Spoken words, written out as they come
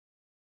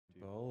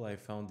Well, I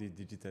founded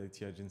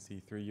Digitality agency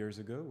 3 years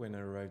ago when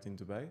I arrived in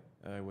Dubai.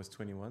 I was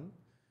 21.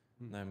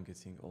 Now I'm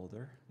getting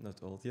older,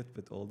 not old yet,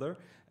 but older.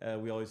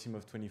 We are a team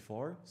of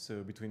 24.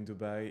 So between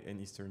Dubai and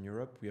Eastern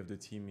Europe, we have the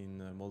team in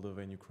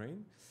Moldova and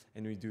Ukraine.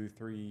 And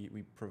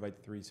we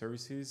provide three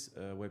services,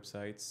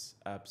 websites,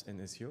 apps, and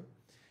SEO.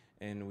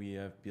 And we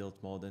have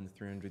built more than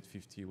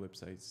 350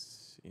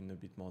 websites in a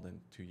bit more than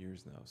 2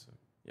 years now. So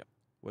yeah,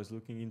 was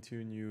looking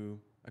into new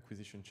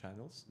acquisition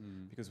channels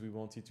because we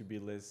wanted to be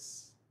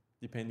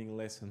depending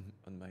less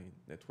on my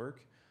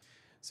network.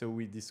 So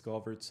we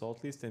discovered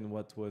Sortlist, and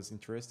what was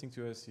interesting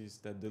to us is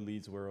that the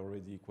leads were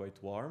already quite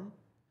warm,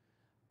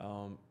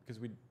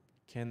 because we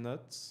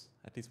cannot,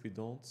 at least we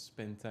don't,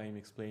 spend time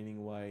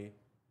explaining why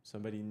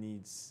somebody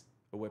needs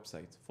a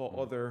website. For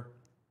other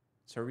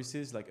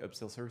services, like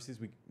upsell services,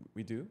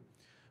 we do,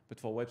 but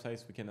for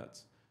websites, we cannot.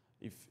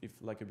 If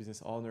like a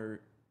business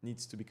owner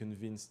needs to be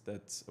convinced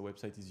that a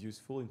website is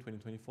useful in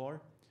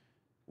 2024,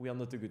 we are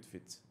not a good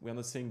fit. We are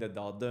not saying that they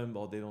are dumb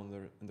or they don't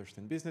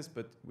understand business,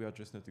 but we are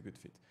just not a good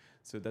fit.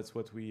 So that's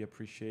what we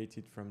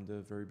appreciated from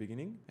the very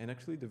beginning. And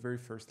actually the very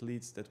first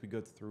leads that we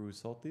got through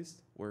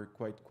Sortlist were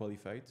quite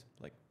qualified.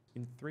 Like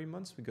in 3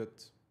 months, we got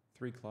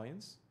 3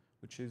 clients,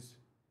 which is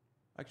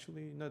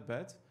actually not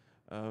bad.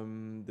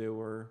 They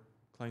were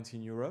clients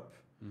in Europe,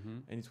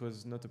 and it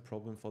was not a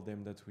problem for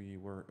them that we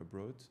were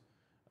abroad.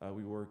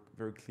 We were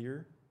very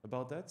clear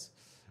about that.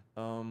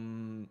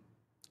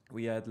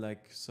 We had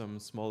like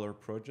some smaller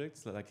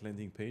projects like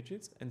landing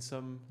pages and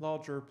some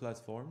larger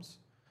platforms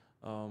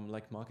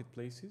like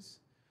marketplaces.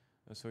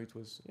 So it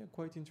was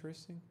quite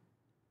interesting.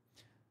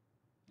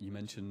 You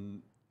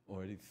mentioned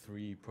already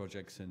 3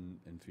 projects in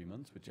 3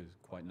 months, which is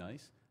quite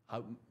nice.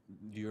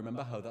 Do you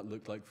remember how that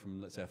looked like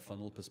from, let's say, a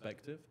funnel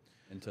perspective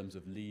in terms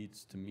of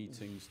leads to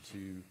meetings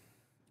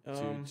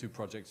to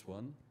projects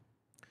won?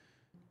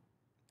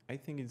 I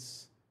think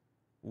it's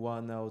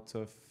 1 out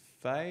of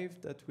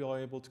 5 that we are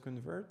able to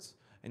convert.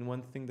 And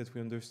one thing that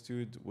we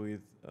understood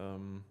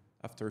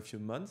after a few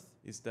months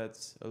is that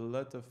a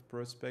lot of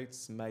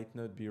prospects might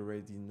not be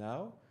ready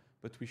now,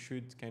 but we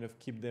should kind of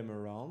keep them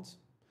around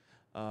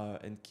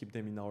and keep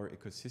them in our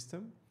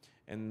ecosystem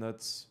and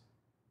not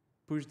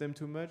push them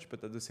too much.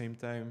 But at the same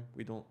time,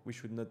 we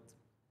should not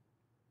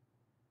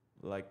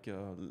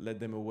let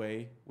them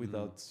away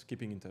without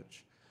keeping in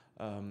touch.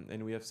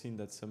 And we have seen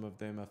that some of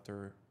them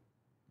after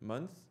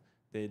months,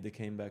 they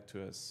came back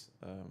to us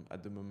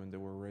at the moment they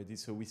were ready,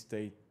 so we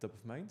stayed top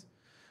of mind.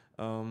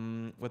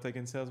 What I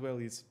can say as well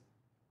is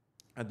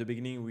at the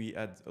beginning we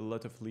had a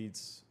lot of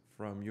leads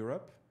from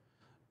Europe,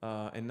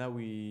 and now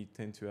we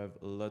tend to have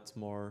a lot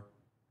more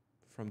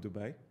from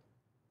Dubai.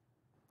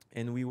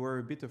 And we were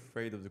a bit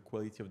afraid of the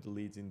quality of the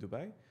leads in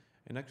Dubai,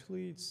 and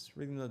actually it's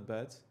really not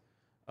bad.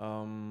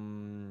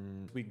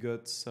 We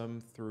got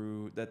some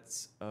through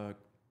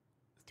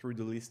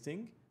the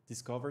listing,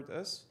 discovered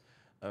us,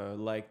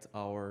 liked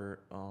our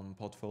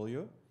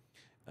portfolio,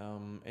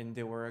 and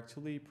they were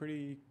actually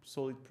pretty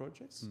solid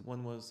projects.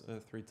 One was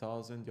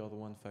 3,000, the other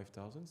one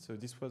 5,000. So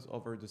this was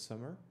over the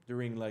summer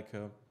during like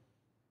a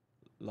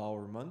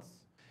lower month,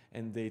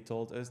 and they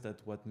told us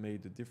that what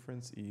made the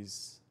difference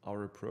is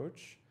our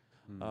approach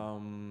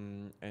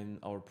and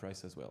our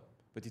price as well.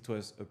 But it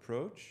was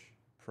approach,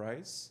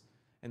 price,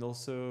 and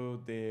also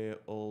they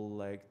all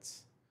liked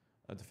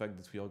the fact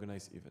that we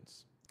organize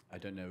events. I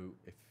don't know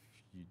if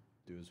you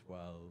do as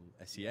well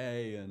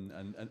SEA and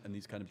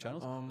these kind of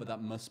channels, but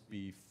that must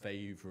be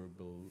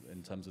favorable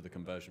in terms of the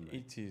conversion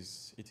rate.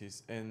 It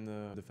is. And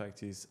the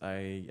fact is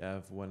I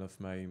have one of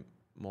my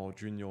more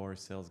junior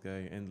sales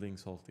guy handling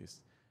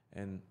Sortlist,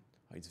 and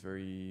it's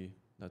very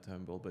not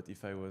humble, but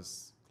if I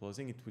was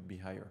closing, it would be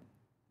higher.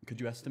 Could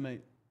you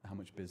estimate how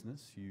much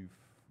business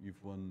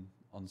you've won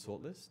on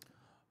Sortlist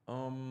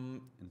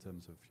in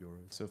terms of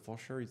euros? So for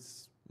sure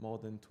it's more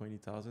than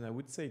 20,000. I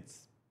would say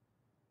it's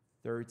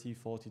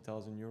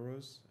 40,000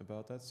 euros,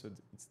 about that. So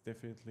it's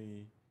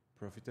definitely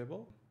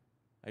profitable.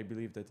 I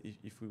believe that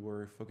if we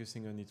were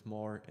focusing on it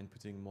more and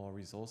putting more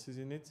resources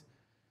in it,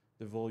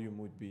 the volume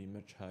would be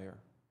much higher.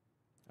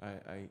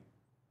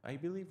 I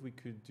believe we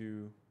could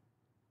do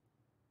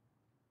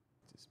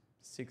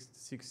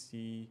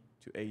 60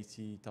 to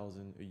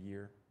 80,000 a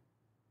year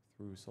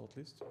through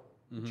Sortlist,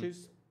 which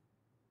is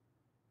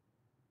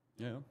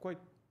quite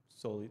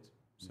solid.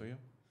 So yeah.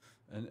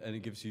 And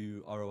it gives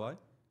you ROI?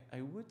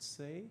 I would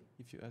say,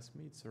 if you ask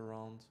me, it's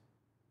around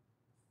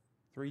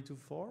 3 to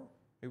 4.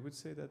 I would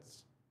say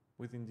that's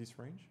within this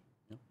range.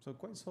 Yeah. So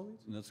quite solid.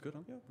 And that's good,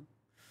 huh?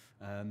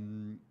 Yeah.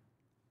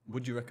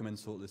 Would you recommend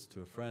Sortlist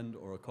to a friend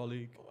or a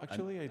colleague?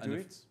 Actually, I do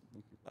it.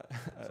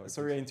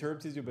 Sorry, I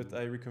interrupted you, but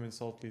I recommend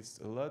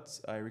Sortlist a lot.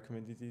 I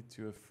recommended it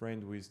to a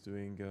friend who is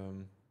doing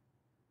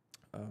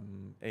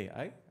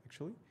AI,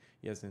 actually.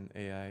 He has an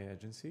AI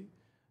agency,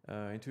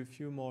 and to a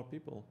few more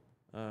people.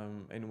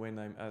 And when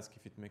I'm asked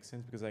if it makes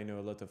sense, because I know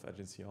a lot of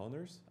agency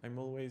owners, I'm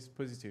always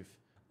positive.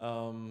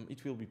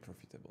 It will be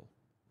profitable,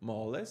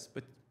 more or less,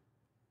 but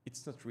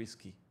it's not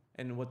risky.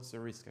 And what's the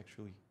risk,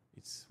 actually?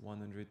 It's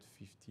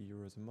 150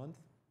 euros a month.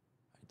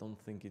 don't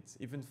think it's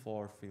even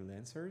for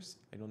freelancers.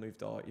 I don't know if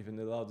they are even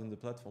allowed on the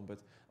platform, but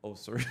oh,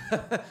 sorry.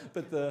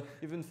 But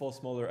even for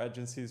smaller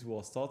agencies who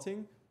are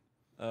starting,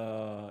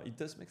 it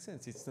does make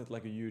sense. It's not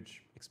like a huge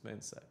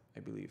expense, I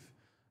believe.